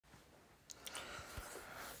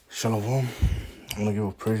Shalom. I'm gonna give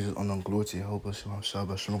all praises, honor, and glory to Jehovah, Shalom,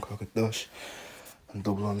 Shabbat, Shalom, Kakadash, and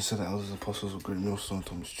double honor to the elders and apostles of great millstone,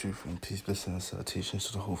 Thomas Truth, and peace, blessing, and salutations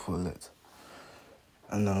to the whole full elect.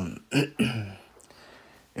 And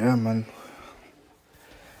yeah, man,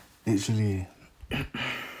 literally,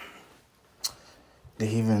 they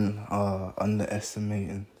even are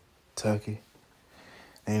underestimating Turkey.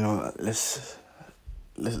 And you know, let's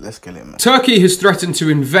get it, man. Turkey has threatened to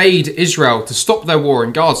invade Israel to stop their war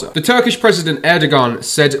in Gaza. The Turkish President Erdogan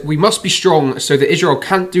said, "We must be strong so that Israel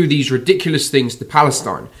can't do these ridiculous things to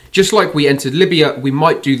Palestine. Just like we entered Libya, we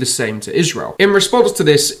might do the same to Israel." In response to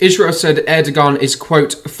this, Israel said Erdogan is,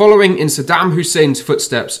 quote, "following in Saddam Hussein's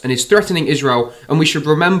footsteps and is threatening Israel, and we should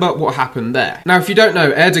remember what happened there." Now, if you don't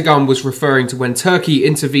know, Erdogan was referring to when Turkey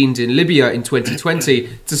intervened in Libya in 2020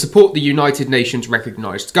 to support the United Nations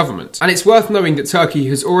recognised government. And it's worth knowing that Turkey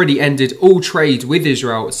has already ended all trade with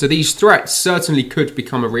Israel, so these threats certainly could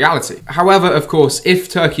become a reality. However, of course, if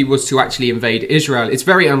Turkey was to actually invade Israel, it's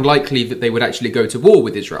very unlikely that they would actually go to war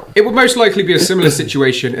with Israel. It would most likely be a similar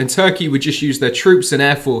situation, and Turkey would just use their troops and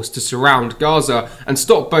air force to surround Gaza and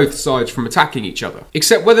stop both sides from attacking each other.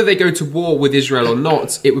 Except whether they go to war with Israel or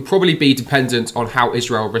not, it would probably be dependent on how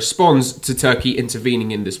Israel responds to Turkey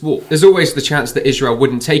intervening in this war. There's always the chance that Israel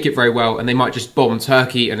wouldn't take it very well and they might just bomb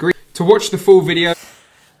Turkey and agree. To watch the full video.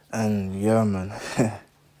 And yeah, man,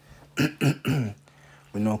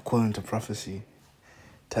 we know according to prophecy,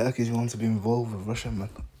 Turkey's going to be involved with Russia, man.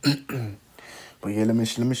 But yeah, let me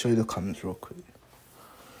show you the comments real quick.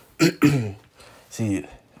 See,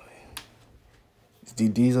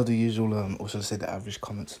 these are the usual, or should I say the average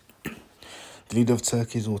comments. The leader of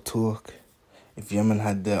Turkey will talk. If Yemen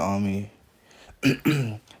had their army,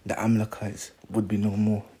 the Amalekites would be no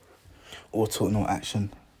more, or took no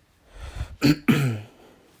action.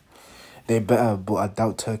 They better, but I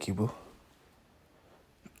doubt Turkey will.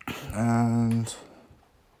 And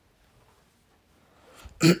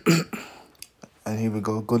here we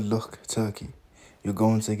go. Good luck, Turkey. You're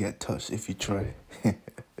going to get touched if you try.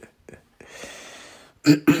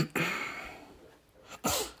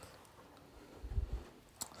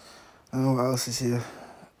 And what else is here?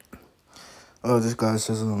 Oh, this guy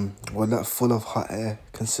says, well, that's full of hot air,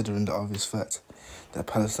 considering the obvious fact that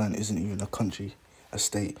Palestine isn't even a country, a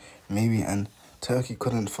state, maybe, and Turkey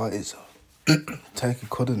couldn't fight its... Turkey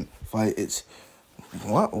couldn't fight its...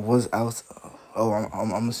 What was out... Oh,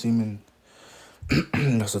 I'm assuming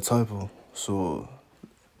that's a typo. So,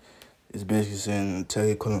 it's basically saying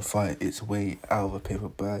Turkey couldn't fight its way out of a paper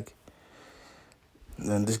bag.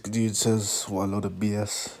 Then this dude says, what a load of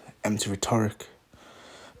BS, empty rhetoric.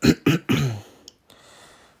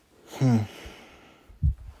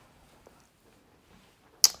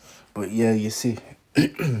 But yeah, you see.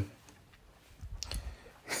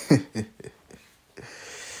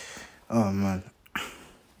 Oh man.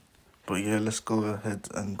 But yeah, let's go ahead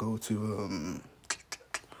and go to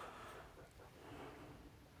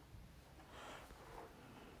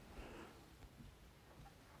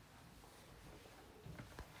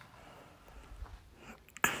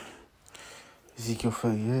Ezekiel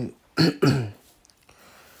 38.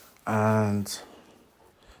 And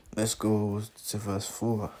let's go to verse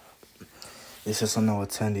 4. It says, "So now I will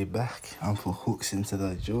turn thee back and put hooks into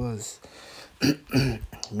thy jaws."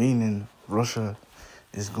 Meaning Russia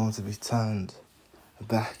is going to be turned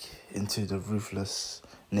back into the ruthless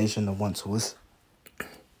nation that once was. He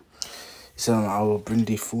said, "I will bring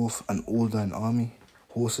thee forth and all thine army,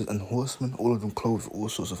 horses and horsemen, all of them clothed with all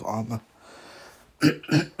sorts of armor."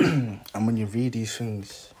 And when you read these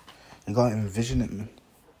things, you gotta envision it, man.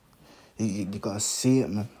 You gotta see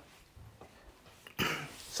it, man.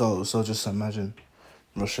 So just imagine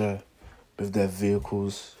Russia with their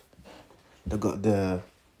vehicles. They got their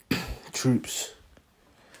troops,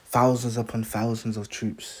 thousands upon thousands of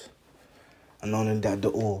troops, and not only that, they're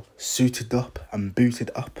all suited up and booted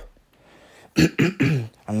up. And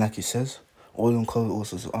like it says, all of them covered all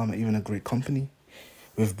sorts of armor, even a great company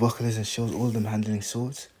with bucklers and shields, all of them handling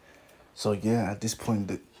swords. So yeah, at this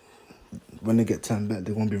point, when they get turned back,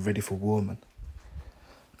 they're gonna be ready for war, man.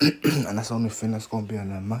 And that's the only thing that's going to be on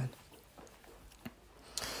their mind.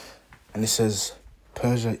 And it says,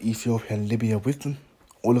 Persia, Ethiopia, and Libya with them.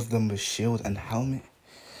 All of them with shield and helmet.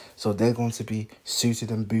 So they're going to be suited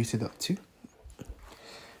and booted up too.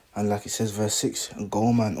 And like it says, verse 6,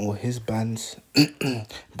 Gomer and all his bands,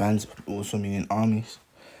 bands also meaning armies,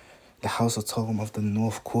 the house of Tom of the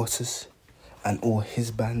north quarters, and all his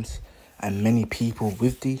bands, and many people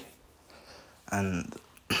with thee. And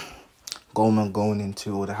Gomer going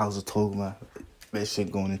into, or the house of Togma, basically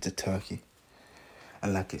going into Turkey.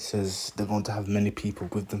 And like it says, they're going to have many people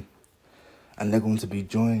with them. And they're going to be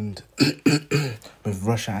joined with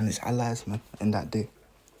Russia and its allies, man, in that day.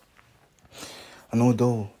 And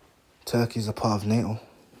although Turkey is a part of NATO,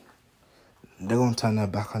 they're going to turn their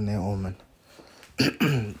back on NATO, man.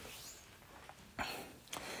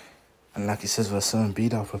 And like it says, verse 7, be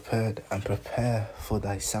thou prepared and prepare for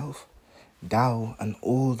thyself, thou and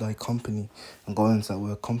all thy company. And going into that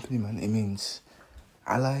word company, man, it means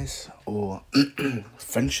allies or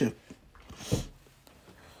friendship.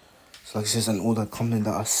 So like it says, and all thy company that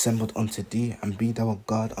are assembled unto thee, and be thou a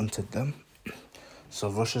guard unto them. So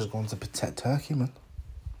Russia's going to protect Turkey, man.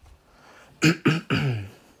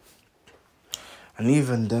 And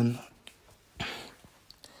even then,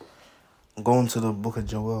 going to the book of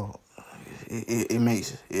Joel, it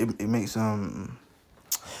makes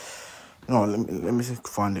no, let me just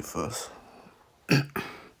find it first.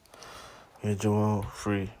 Yeah, Joel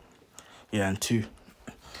 3, yeah, and 2.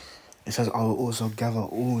 It says, I will also gather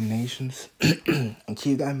all nations. And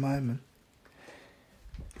keep that in mind, man.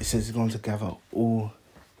 It says it's going to gather all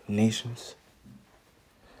nations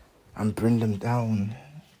and bring them down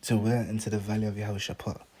to where? Into the valley of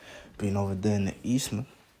Yehoshaphat, being over there in the east, man.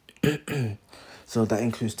 So that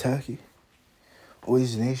includes Turkey. All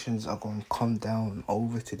these nations are going to come down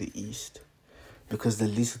over to the east because the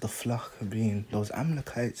least of the flock, being those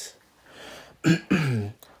Amalekites,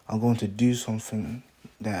 are going to do something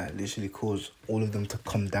that literally cause all of them to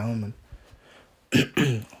come down, man.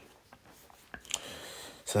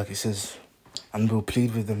 So like it says, and will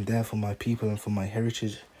plead with them there for my people and for my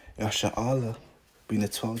heritage, Yasha'Allah, being the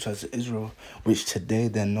 12 tribes of Israel, which today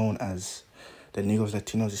they're known as the Negroes,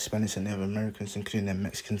 Latinos, Hispanics, and Native Americans, including the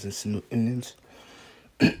Mexicans and Single Indians.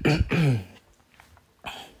 And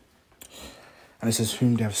it says,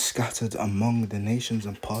 whom they have scattered among the nations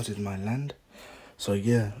and parted my land. So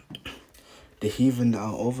yeah, the heathen that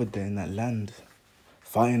are over there in that land,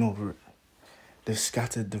 fighting over it, they've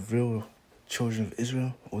scattered the real children of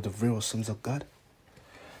Israel, or the real sons of God.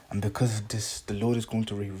 And because of this, the Lord is going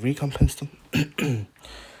to recompense them. And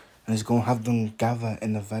he's going to have them gather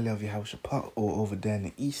in the valley of Yehoshaphat, or over there in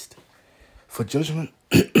the east, for judgment,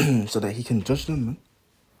 so that he can judge them, man.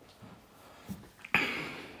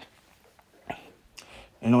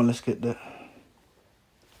 You know, let's get that.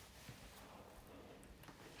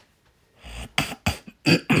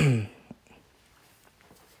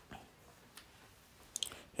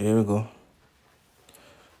 Here we go.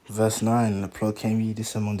 Verse 9, the proclaim ye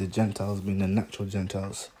this among the Gentiles, being the natural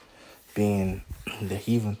Gentiles, being the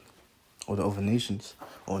heathen, or the other nations,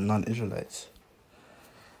 or non-Israelites.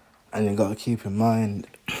 And you got to keep in mind,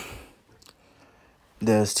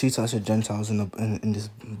 there's two types of Gentiles in this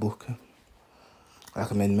book.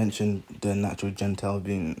 Like I mentioned, the natural Gentile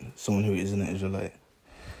being someone who isn't an Israelite.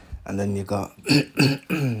 And then you got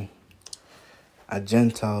a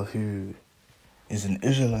Gentile who is an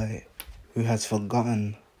Israelite who has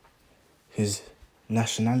forgotten his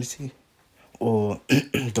nationality or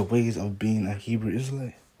the ways of being a Hebrew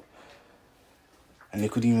Israelite. And you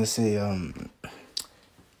could even say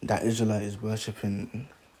that Israelite is worshipping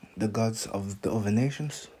the gods of the other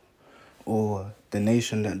nations, or the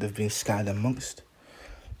nation that they've been scattered amongst.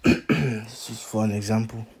 Just for an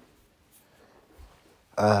example,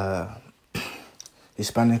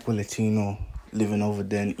 Hispanic or Latino living over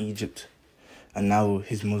there in Egypt, and now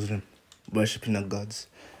he's Muslim, worshipping the gods,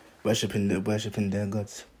 worshipping their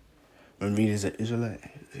gods. When really is an Israelite,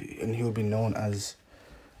 and he will be known as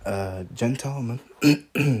Gentile, man.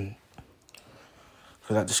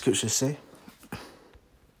 So that the scriptures say.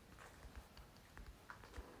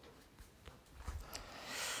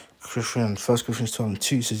 First Corinthians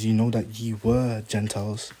 12:2 says, you know that ye were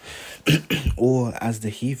Gentiles, or as the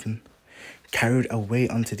heathen, carried away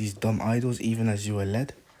unto these dumb idols, even as you were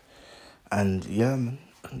led. And yeah, man,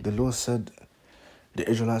 the Lord said the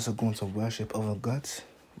Israelites are going to worship other gods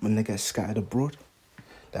when they get scattered abroad.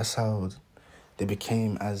 That's how they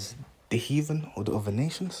became as the heathen, or the other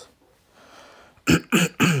nations.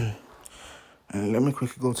 And let me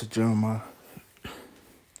quickly go to Jeremiah.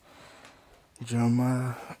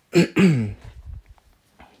 Jeremiah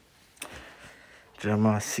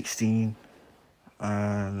 16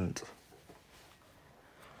 and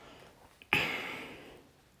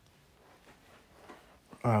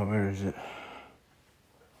where is it?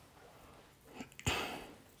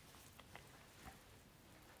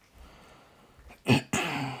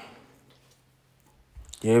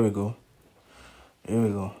 Here we go.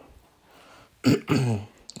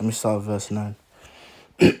 Let me start with verse 9.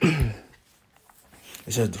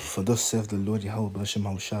 It says, for thus saith the Lord Yahweh B'Shem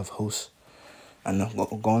HaMashiach of hosts. And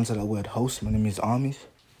go on to that word host, man, it means armies.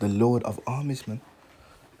 The Lord of armies, man.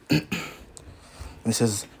 And it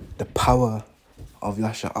says, the power of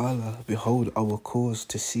Yasha Allah, behold, I will cause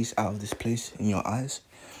to cease out of this place in your eyes.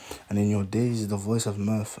 And in your days, the voice of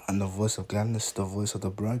mirth and the voice of gladness, the voice of the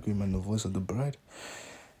bridegroom and the voice of the bride.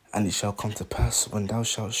 And it shall come to pass, when thou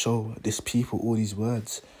shalt show this people all these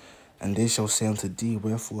words, and they shall say unto thee,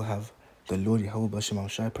 wherefore have the Lord Yahweh Bashem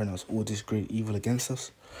Shai pronounced all this great evil against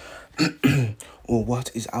us? Or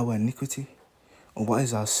what is our iniquity? Or what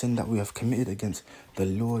is our sin that we have committed against the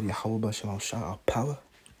Lord Yahweh Bashem Shai, our power?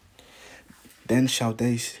 Then shall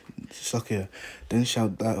they, then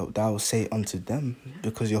shalt thou say unto them,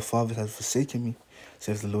 because your fathers have forsaken me,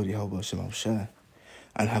 says the Lord Yahweh Bashem Shai,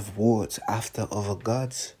 and have walked after other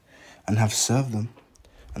gods, and have served them,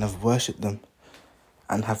 and have worshipped them,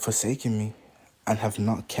 and have forsaken me, and have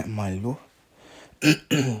not kept my law.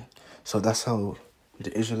 So that's how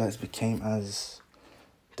the Israelites became as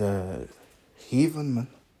the heathen, man.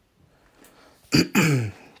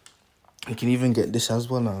 You can even get this as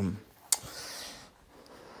well.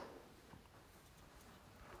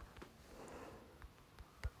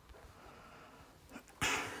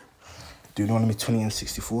 Deuteronomy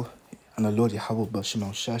 20:64. And the Lord Yahweh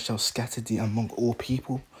Bashem Shai shall scatter thee among all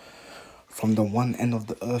people, from the one end of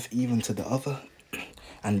the earth even to the other.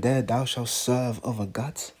 And there thou shalt serve other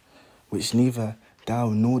gods, which neither thou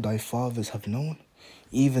nor thy fathers have known,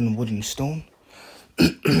 even wood and stone,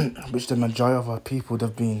 which the majority of our people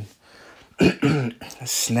have been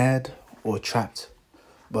snared or trapped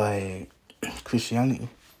by Christianity,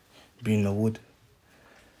 being the wood,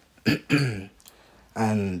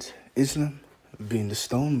 and Islam being the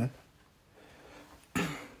stone, man.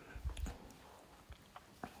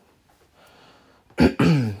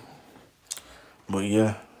 But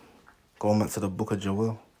yeah, going back to the book of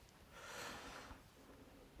Joel.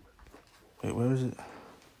 Wait, where is it?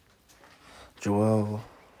 Joel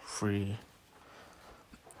 3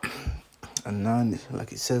 and 9,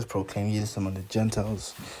 like it says, proclaim ye this among the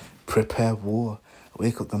Gentiles, prepare war,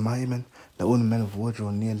 wake up the mighty men, let all the men of war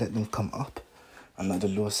draw near, let them come up. And like the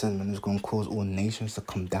Lord said, man, is going to cause all nations to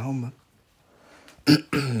come down,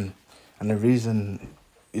 man. And the reason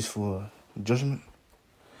is for judgment.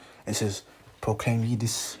 It says, proclaim ye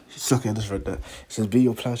this. Look, I just read that. It says, be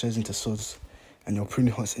your plowshares into swords and your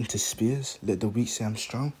pruning hooks into spears. Let the weak say I'm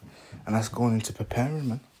strong. And that's going into preparing,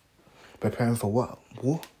 man. Preparing for what?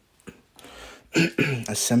 War.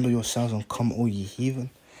 Assemble yourselves and come, all ye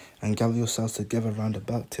heathen, and gather yourselves together round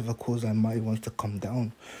about, till cause thy mighty ones to come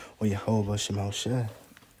down, or Yahweh Shemel Sheh.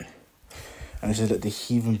 And it says, let the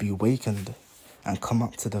heathen be wakened, and come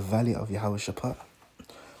up to the valley of Yahweh Shaphat.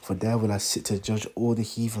 For there will I sit to judge all the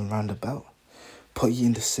heathen round about. Put ye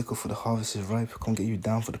in the sickle, for the harvest is ripe. Come get you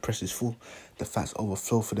down, for the press is full. The fats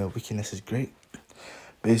overflow, for their wickedness is great.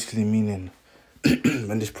 Basically meaning,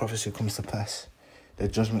 when this prophecy comes to pass, the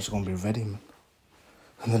judgment's going to be ready, man.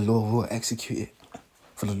 And the Lord will execute it.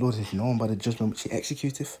 For the Lord is known by the judgment which he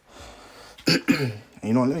executeth. And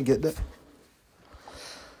you know what, let me get that.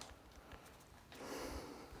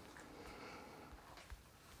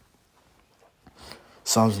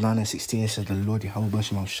 Psalms 9:16 says, the Lord Yahweh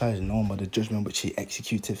Bashem Shai is known by the judgment which he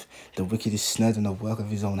executeth. The wicked is snared in the work of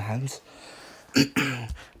his own hands.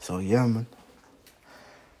 So yeah, man.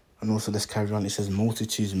 And also let's carry on. It says,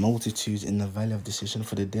 multitudes, multitudes in the valley of decision,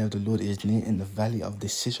 for the day of the Lord is near in the valley of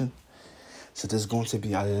decision. So there's going to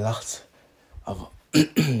be a lot of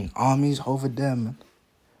armies over there, man.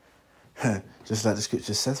 Just like the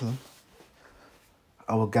scripture says, man.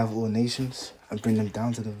 I will gather all nations and bring them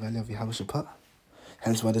down to the valley of Yehoshaphat.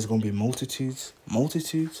 Hence why there's going to be multitudes.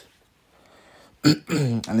 Multitudes.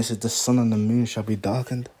 And this is the sun and the moon shall be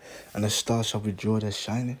darkened, and the stars shall be drawn as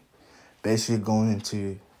shining. Basically going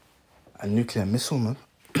into a nuclear missile, man.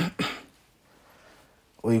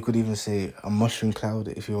 Or you could even say a mushroom cloud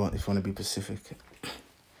if you want to be Pacific.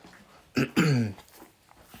 And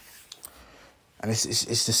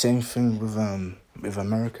it's the same thing with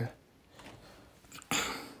America.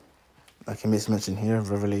 Like it's mentioned here,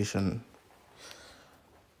 Revelation.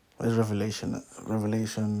 Where's Revelation?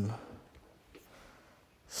 Revelation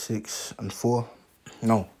 6 and 4.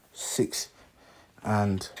 No, 6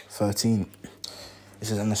 and 13. It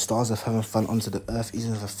says, and the stars of heaven fell onto the earth,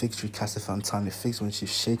 even as a fig tree casteth out untimely figs when she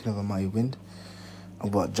is shaken of a mighty wind.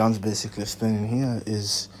 And what John's basically explaining here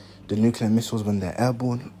is the nuclear missiles when they're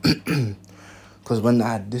airborne. Because when they're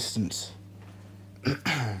at distance,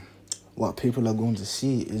 what people are going to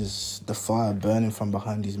see is the fire burning from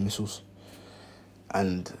behind these missiles.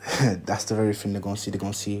 And that's the very thing they're going to see. They're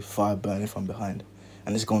going to see fire burning from behind.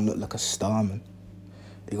 And it's going to look like a star, man.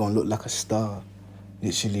 It's going to look like a star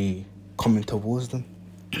literally coming towards them.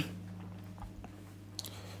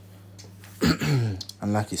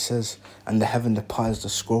 And like it says, and the heaven departs the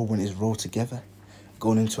scroll when it's rolled together,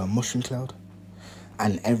 going into a mushroom cloud.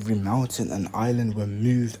 And every mountain and island were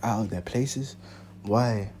moved out of their places.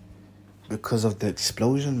 Why? Because of the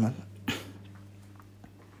explosion, man.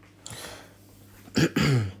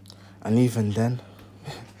 And even then,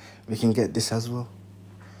 we can get this as well.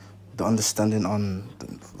 The understanding on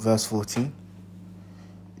verse 14.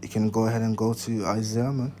 You can go ahead and go to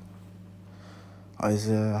Isaiah, man.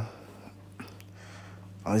 Isaiah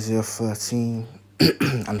 13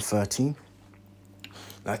 and 13.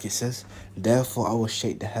 Like it says, therefore I will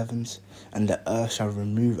shake the heavens, and the earth shall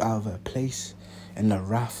remove out of her place in the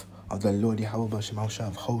wrath of the Lord Yahweh B'Shemashah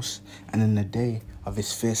of hosts, and in the day of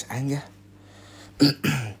his fierce anger.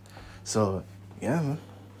 So, yeah, man.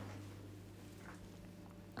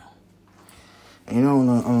 And you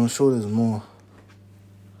know, I'm sure there's more.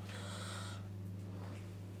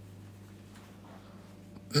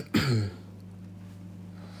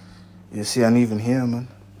 You see, and even here, man,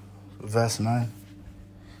 verse 9.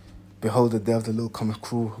 Behold, the day of the Lord cometh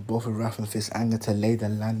cruel, both with wrath and fierce anger, to lay the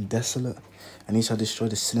land desolate, and he shall destroy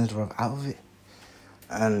the sinners thereof out of it.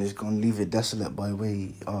 And he's going to leave it desolate by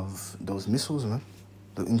way of those missiles, man.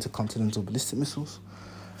 The intercontinental ballistic missiles.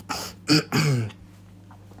 And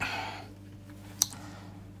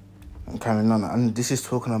carrying on. And this is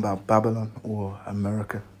talking about Babylon or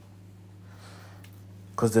America.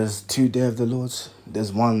 Because there's 2 Day of the Lords.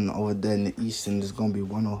 There's one over there in the east, and there's going to be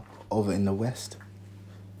one over in the west.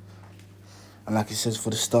 And like it says,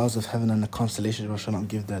 for the stars of heaven and the constellations shall not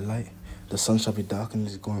give their light. The sun shall be darkened,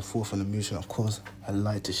 is going forth, and the moon shall not cause her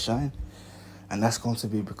light to shine. And that's going to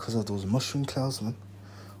be because of those mushroom clouds, man.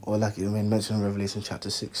 Or like it mentioned in Revelation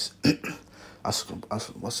chapter 6.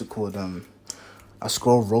 What's it called? A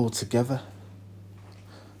scroll rolled together.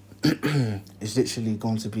 It's literally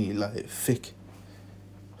going to be like thick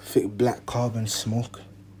black carbon smoke.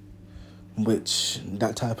 Which,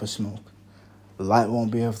 that type of smoke, light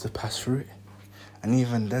won't be able to pass through it. And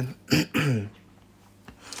even then,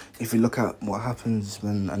 if you look at what happens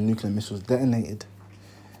when a nuclear missile is detonated,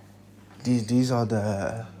 these are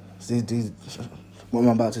what I'm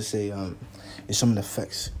about to say is some of the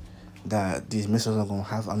effects that these missiles are going to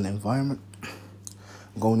have on the environment,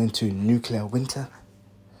 going into nuclear winter.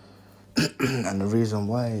 And the reason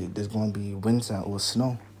why there's going to be winter or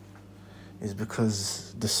snow is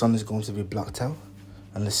because the sun is going to be blocked out,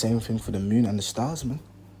 and the same thing for the moon and the stars, man.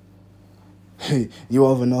 You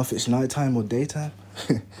either know if it's nighttime or daytime.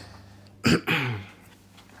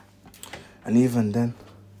 And even then,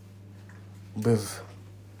 with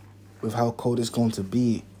how cold it's going to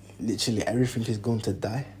be, literally everything is going to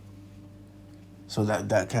die. So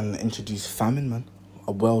that can introduce famine, man.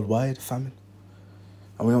 A worldwide famine.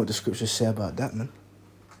 And we know what the scriptures say about that, man.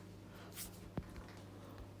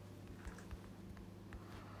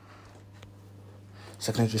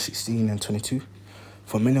 Second Corinthians 16 and 22.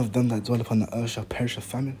 For many of them that dwell upon the earth shall perish of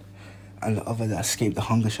famine, and the other that escape the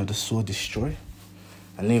hunger shall the sword destroy.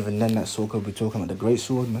 And even then, that sword could be talking about the great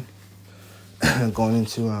sword, man. Going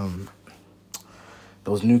into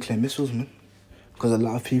those nuclear missiles, man. Because a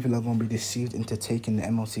lot of people are going to be deceived into taking the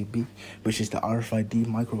MLCB, which is the RFID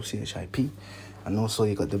micro CHIP. And also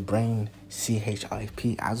you got the brain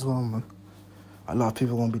CHIP as well, man. A lot of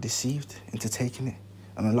people are going to be deceived into taking it.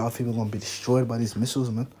 And a lot of people are going to be destroyed by these missiles,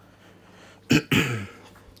 man.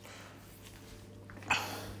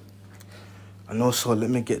 And also, let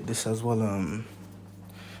me get this as well.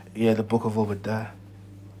 Yeah, the book of Obadiah.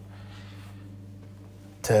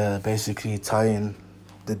 To basically tie in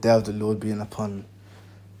the day of the Lord being upon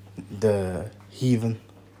the heathen.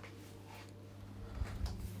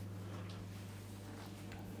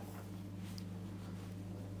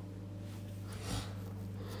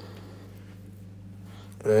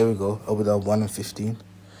 There we go, Obadiah 1 and 15.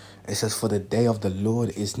 It says, for the day of the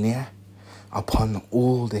Lord is near upon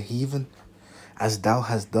all the heathen. As thou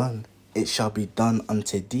hast done, it shall be done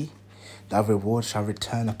unto thee. Thy reward shall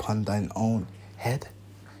return upon thine own head.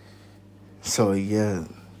 So yeah,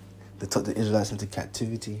 they took the Israelites into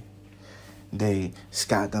captivity. They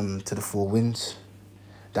scattered them to the four winds.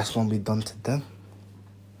 That's going to be done to them.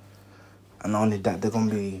 And not only that, they're going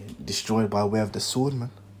to be destroyed by way of the sword, man.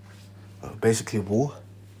 Basically war.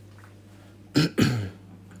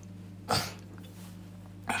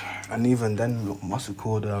 And even then, what's it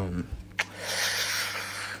called?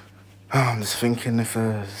 I'm just thinking if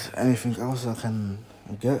there's anything else I can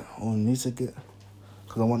get or need to get,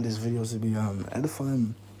 because I want this video to be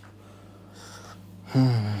edifying.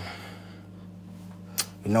 You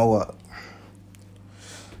know what?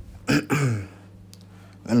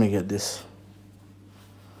 Let me get this.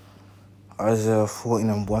 Isaiah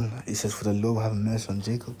 14:1, it says, "For the Lord will have mercy on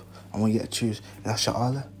Jacob, and will yet choose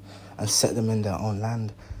Yasha'Allah, and set them in their own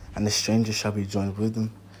land, and the strangers shall be joined with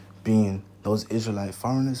them," being those Israelite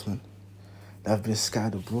foreigners, man, that have been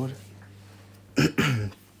scattered abroad.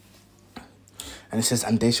 And it says,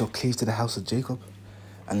 "And they shall cleave to the house of Jacob,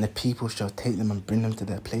 and the people shall take them and bring them to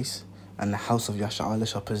their place, and the house of Yasha'Allah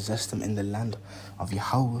shall possess them in the land of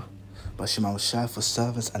Yahweh, but Shema Shai for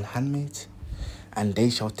servants and handmaids. And they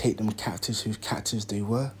shall take them captives whose captives they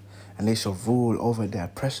were, and they shall rule over their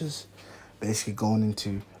oppressors," basically going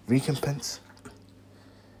into recompense.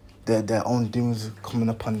 Their own doings coming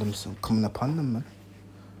upon them,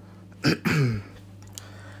 man.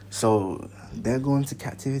 So they're going to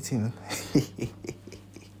captivity, man.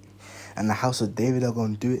 And the house of David are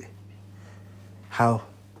going to do it. How?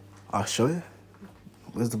 I'll show you.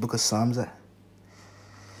 Where's the book of Psalms at?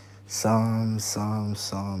 Psalms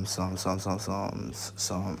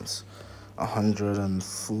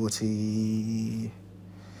 140,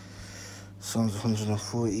 Psalms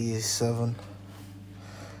 147,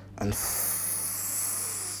 and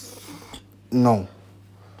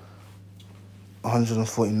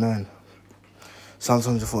 149. Psalms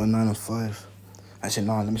 149 and 5. Actually,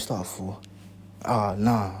 let me start at 4.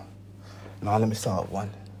 Let me start at 1.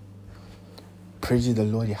 "Praise ye the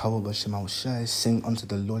Lord Yahweh B'Shem HaShai. Sing unto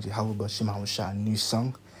the Lord Yahweh B'Shem HaShai a new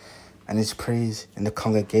song, and his praise in the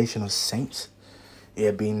congregation of saints."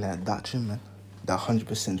 It being that doctrine, man, that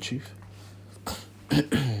 100% truth.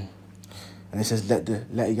 And it says, let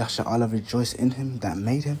Yasha'Allah rejoice in him that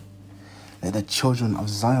made him. Let the children of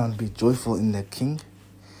Zion be joyful in their king.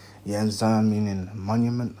 Yeah, and Zion meaning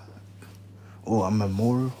monument or a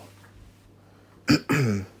memorial.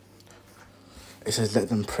 It says, "Let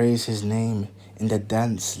them praise his name in the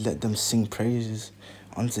dance. Let them sing praises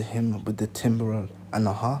unto him with the timbrel and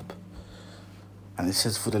the harp." And it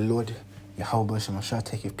says, "For the Lord Yahweh shall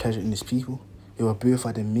take pleasure in his people. He will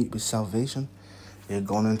beautify the meek with salvation." They're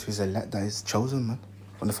going into his elect that is chosen, man,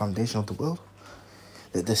 from the foundation of the world.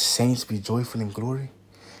 "Let the saints be joyful in glory.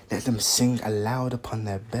 Let them sing aloud upon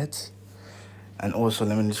their beds." And also,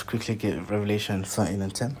 let me just quickly get Revelation 13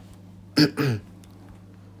 and 10.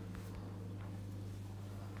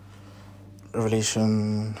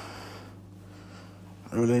 Revelation,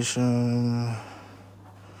 where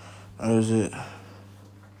is it?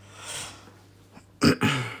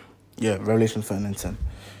 Yeah, Revelation 13 and 10.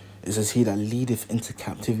 It says, "He that leadeth into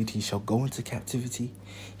captivity shall go into captivity.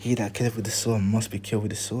 He that killeth with the sword must be killed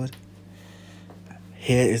with the sword."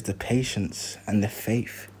 Here is the patience and the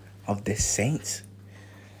faith of the saints.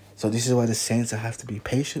 So this is why the saints have to be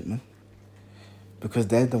patient, man. Because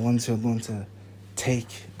they're the ones who are going to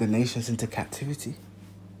take the nations into captivity.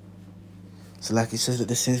 So like it says, "Let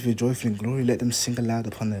the saints be joyful in glory. Let them sing aloud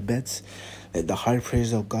upon their beds. Let the high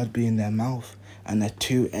praise of God be in their mouth, and a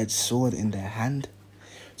two-edged sword in their hand,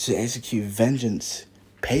 to execute vengeance,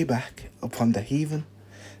 payback upon the heathen,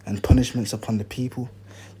 and punishments upon the people,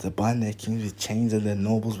 to bind their kings with chains and their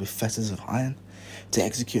nobles with fetters of iron, to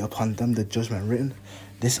execute upon them the judgment written.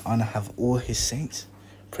 This honor have all his saints.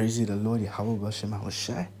 Praise ye the Lord Yahweh B'Shem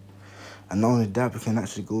HaShai." And not only that, we can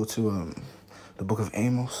actually go to the book of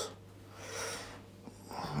Amos.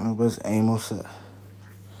 Where's Amos at?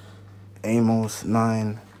 Amos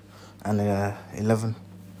 9 and 11.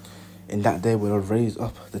 "In that day will raise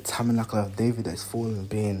up the tabernacle of David that is fallen,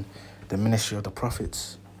 being the ministry of the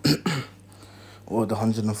prophets, or the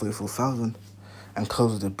 144,000, and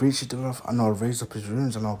close the breaches thereof, and I'll raise up his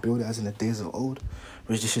ruins, and I'll build it as in the days of old."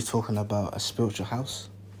 Which this is talking about a spiritual house.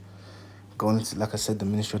 Going into, like I said, the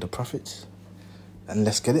ministry of the prophets. And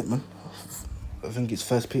let's get it, man. I think it's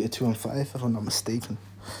 1 Peter 2 and 5, if I'm not mistaken.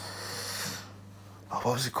 What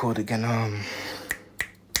was it called again?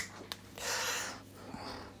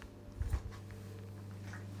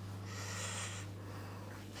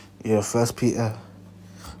 Yeah, 1 Peter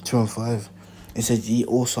 2 and 5. It says, "Ye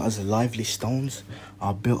also as lively stones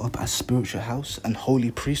are built up as spiritual house and holy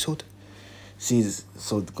priesthood." See,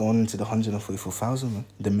 so going into the 144,000, man,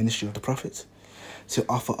 the ministry of the prophets, to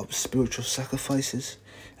offer up spiritual sacrifices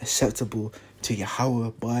acceptable to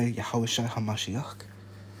Yahweh by Yahweh Shai HaMashiach.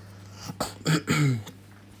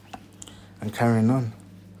 And carrying on,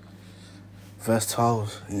 verse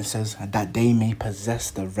 12, and it says, "That they may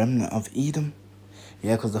possess the remnant of Edom."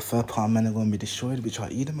 Yeah, because the third part of men are going to be destroyed, which are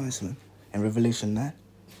Edomites, man, in Revelation 9.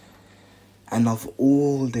 "And of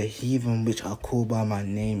all the heathen which are called by my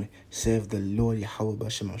name, save the Lord Yahweh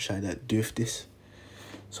B'Shem HaShai that doeth this."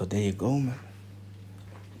 So there you go, man.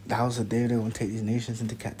 The house of David will take these nations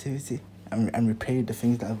into captivity and repay the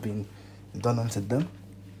things that have been done unto them.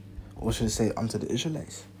 Or should I say, unto the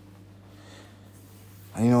Israelites.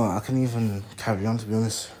 And you know what, I can even carry on, to be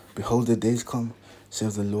honest. Behold, the days come,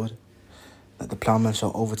 saith the Lord, that the plowman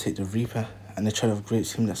shall overtake the reaper, and the tread of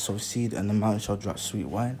grapes him that sows seed, and the mountain shall drop sweet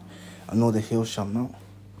wine, and all the hills shall melt.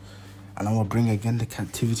 And I will bring again the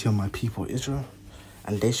captivity of my people Israel,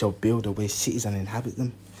 and they shall build away cities and inhabit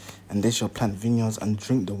them, and they shall plant vineyards and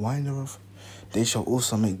drink the wine thereof. They shall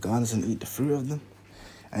also make gardens and eat the fruit of them.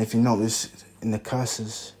 And if you notice in the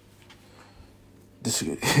curses, this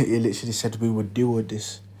it literally said we would deal with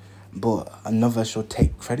this, but another shall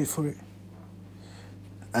take credit for it.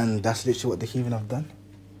 And that's literally what the heathen have done.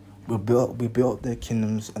 We built up their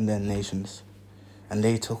kingdoms and their nations, and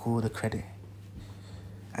they took all the credit.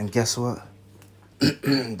 And guess what?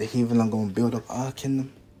 The heathen are going to build up our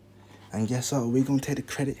kingdom, and guess what? We're going to take the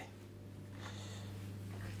credit.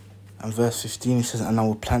 And verse 15, it says, and I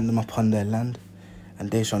will plant them upon their land, and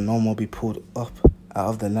they shall no more be pulled up out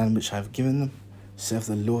of the land which I have given them, saith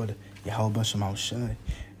the Lord, Yahweh Shema Shai,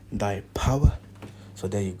 thy power. So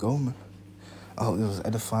there you go, man. I hope it was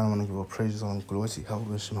edifying. I want to give all praises and glory to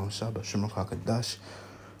Yahweh Shema Shai, Shema Kakadash,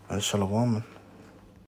 and Shalom, man.